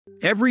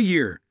Every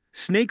year,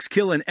 snakes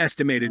kill an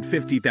estimated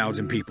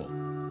 50,000 people.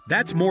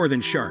 That's more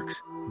than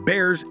sharks,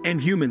 bears, and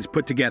humans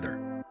put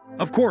together.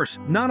 Of course,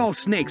 not all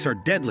snakes are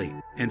deadly,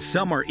 and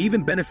some are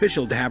even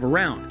beneficial to have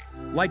around,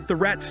 like the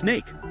rat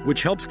snake,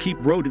 which helps keep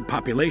rodent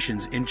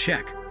populations in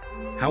check.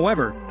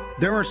 However,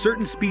 there are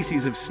certain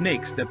species of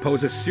snakes that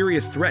pose a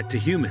serious threat to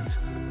humans.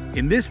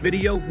 In this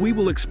video, we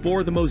will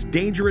explore the most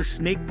dangerous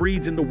snake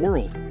breeds in the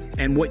world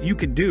and what you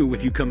could do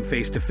if you come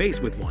face to face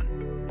with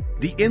one.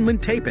 The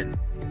inland tapir,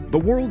 the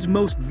world's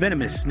most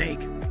venomous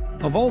snake.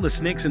 Of all the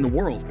snakes in the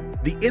world,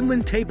 the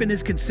inland tapir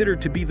is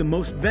considered to be the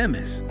most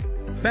venomous.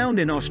 Found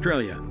in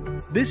Australia,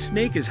 this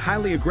snake is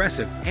highly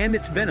aggressive and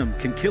its venom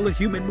can kill a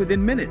human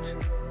within minutes.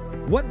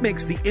 What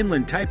makes the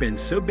inland tapir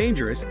so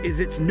dangerous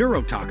is its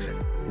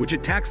neurotoxin, which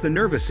attacks the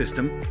nervous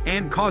system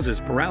and causes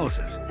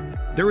paralysis.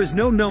 There is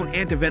no known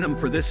antivenom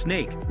for this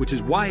snake, which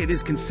is why it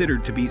is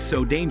considered to be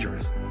so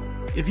dangerous.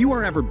 If you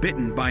are ever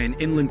bitten by an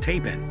inland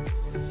tapir,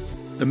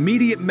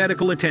 immediate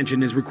medical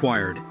attention is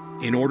required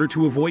in order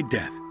to avoid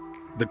death.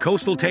 The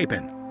coastal tapir,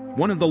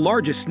 one of the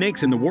largest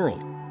snakes in the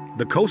world.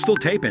 The coastal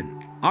tapir,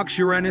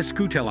 Oxyuranus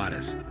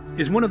scutellatus,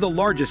 is one of the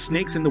largest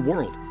snakes in the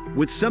world,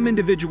 with some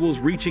individuals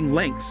reaching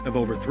lengths of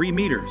over 3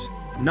 meters,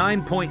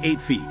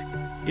 9.8 feet.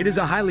 It is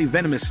a highly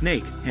venomous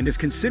snake and is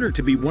considered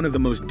to be one of the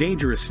most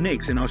dangerous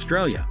snakes in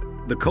Australia.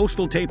 The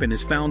coastal tapir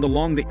is found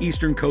along the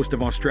eastern coast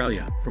of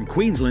Australia, from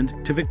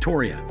Queensland to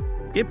Victoria.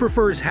 It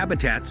prefers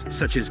habitats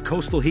such as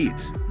coastal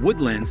heaths,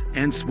 woodlands,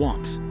 and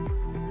swamps.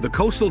 The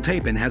coastal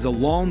tapir has a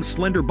long,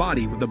 slender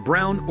body with a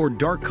brown or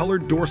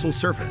dark-colored dorsal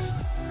surface.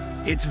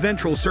 Its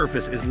ventral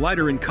surface is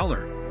lighter in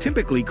color,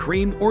 typically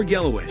cream or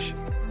yellowish.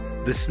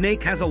 The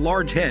snake has a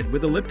large head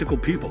with elliptical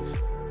pupils.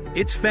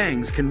 Its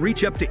fangs can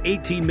reach up to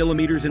 18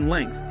 millimeters in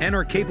length and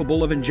are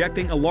capable of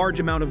injecting a large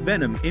amount of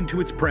venom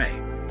into its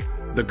prey.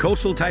 The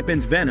coastal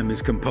tapir's venom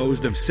is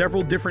composed of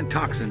several different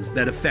toxins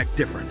that affect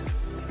different.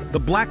 The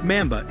black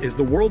mamba is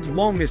the world's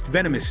longest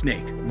venomous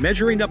snake,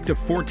 measuring up to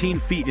 14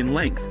 feet in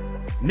length.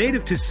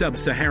 Native to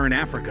sub-Saharan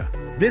Africa,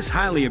 this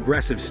highly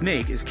aggressive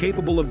snake is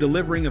capable of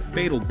delivering a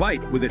fatal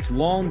bite with its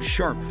long,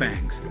 sharp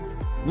fangs.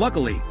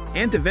 Luckily,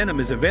 antivenom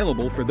is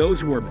available for those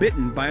who are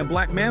bitten by a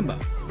black mamba,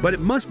 but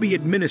it must be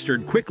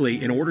administered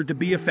quickly in order to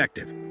be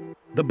effective.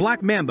 The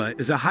black mamba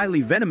is a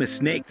highly venomous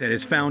snake that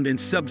is found in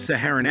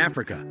sub-Saharan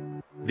Africa.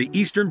 The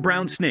eastern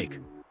brown snake,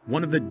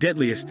 one of the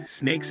deadliest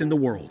snakes in the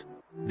world.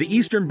 The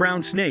eastern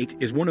brown snake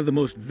is one of the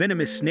most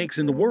venomous snakes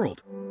in the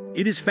world.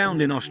 It is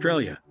found in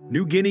Australia,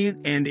 New Guinea,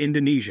 and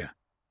Indonesia.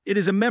 It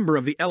is a member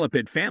of the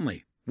elipid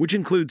family, which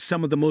includes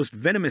some of the most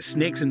venomous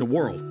snakes in the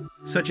world,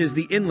 such as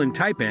the inland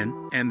tapir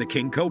and the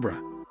king cobra.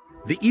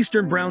 The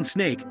eastern brown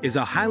snake is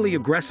a highly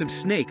aggressive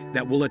snake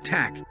that will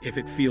attack if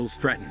it feels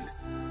threatened.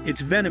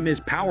 Its venom is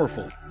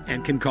powerful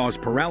and can cause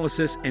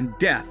paralysis and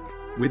death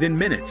within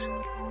minutes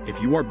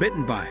if you are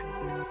bitten by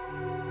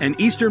an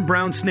eastern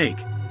brown snake.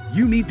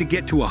 You need to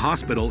get to a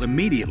hospital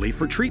immediately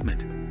for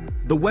treatment.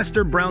 The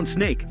western brown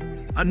snake,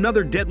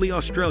 another deadly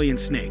Australian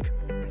snake.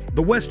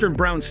 The western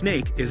brown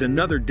snake is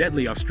another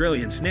deadly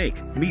Australian snake.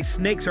 These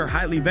snakes are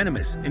highly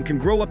venomous and can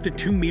grow up to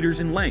 2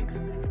 meters in length.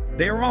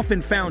 They are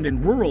often found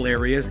in rural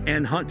areas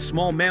and hunt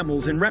small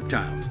mammals and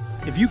reptiles.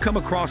 If you come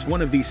across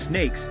one of these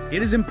snakes,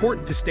 it is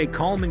important to stay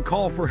calm and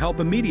call for help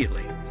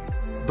immediately.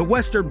 The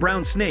western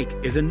brown snake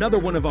is another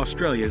one of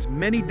Australia's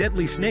many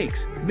deadly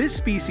snakes. This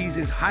species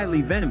is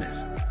highly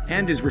venomous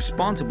and is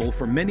responsible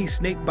for many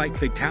snakebite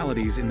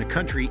fatalities in the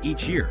country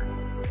each year.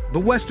 The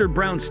western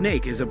brown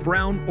snake is a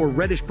brown or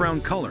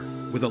reddish-brown color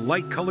with a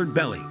light-colored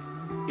belly.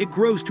 It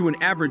grows to an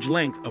average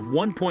length of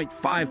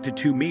 1.5 to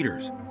 2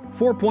 meters,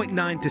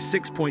 4.9 to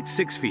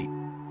 6.6 feet,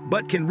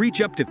 but can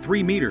reach up to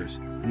 3 meters,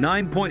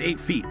 9.8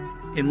 feet,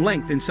 in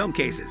length in some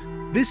cases.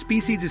 This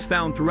species is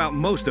found throughout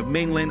most of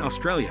mainland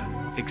Australia,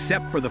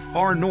 except for the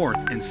far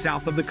north and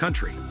south of the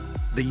country.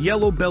 The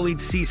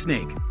yellow-bellied sea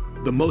snake,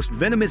 the most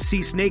venomous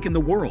sea snake in the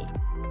world.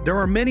 There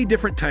are many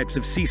different types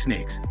of sea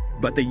snakes,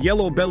 but the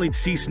yellow-bellied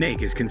sea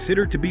snake is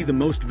considered to be the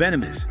most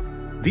venomous.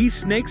 These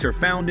snakes are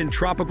found in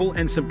tropical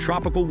and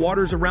subtropical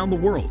waters around the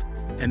world,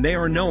 and they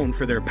are known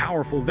for their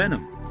powerful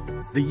venom.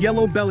 The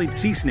yellow-bellied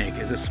sea snake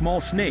is a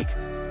small snake,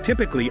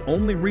 typically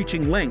only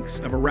reaching lengths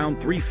of around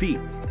 3 feet.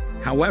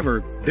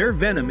 However, their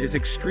venom is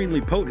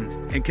extremely potent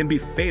and can be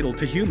fatal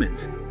to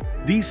humans.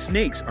 These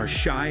snakes are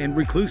shy and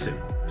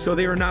reclusive, so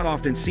they are not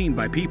often seen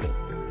by people.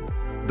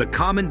 The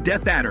common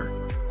death adder,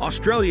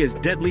 Australia's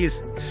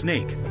deadliest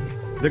snake.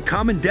 The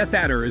common death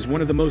adder is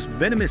one of the most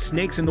venomous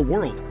snakes in the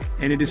world,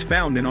 and it is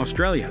found in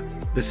Australia.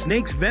 The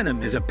snake's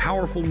venom is a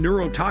powerful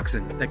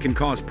neurotoxin that can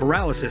cause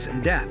paralysis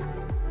and death.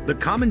 The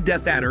common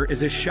death adder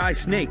is a shy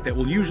snake that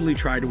will usually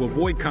try to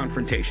avoid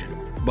confrontation,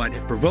 but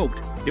if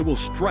provoked, it will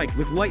strike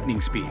with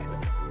lightning speed.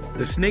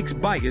 The snake's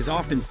bite is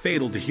often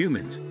fatal to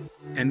humans,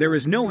 and there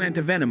is no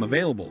antivenom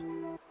available.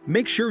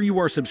 Make sure you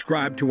are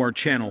subscribed to our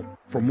channel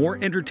for more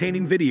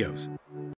entertaining videos.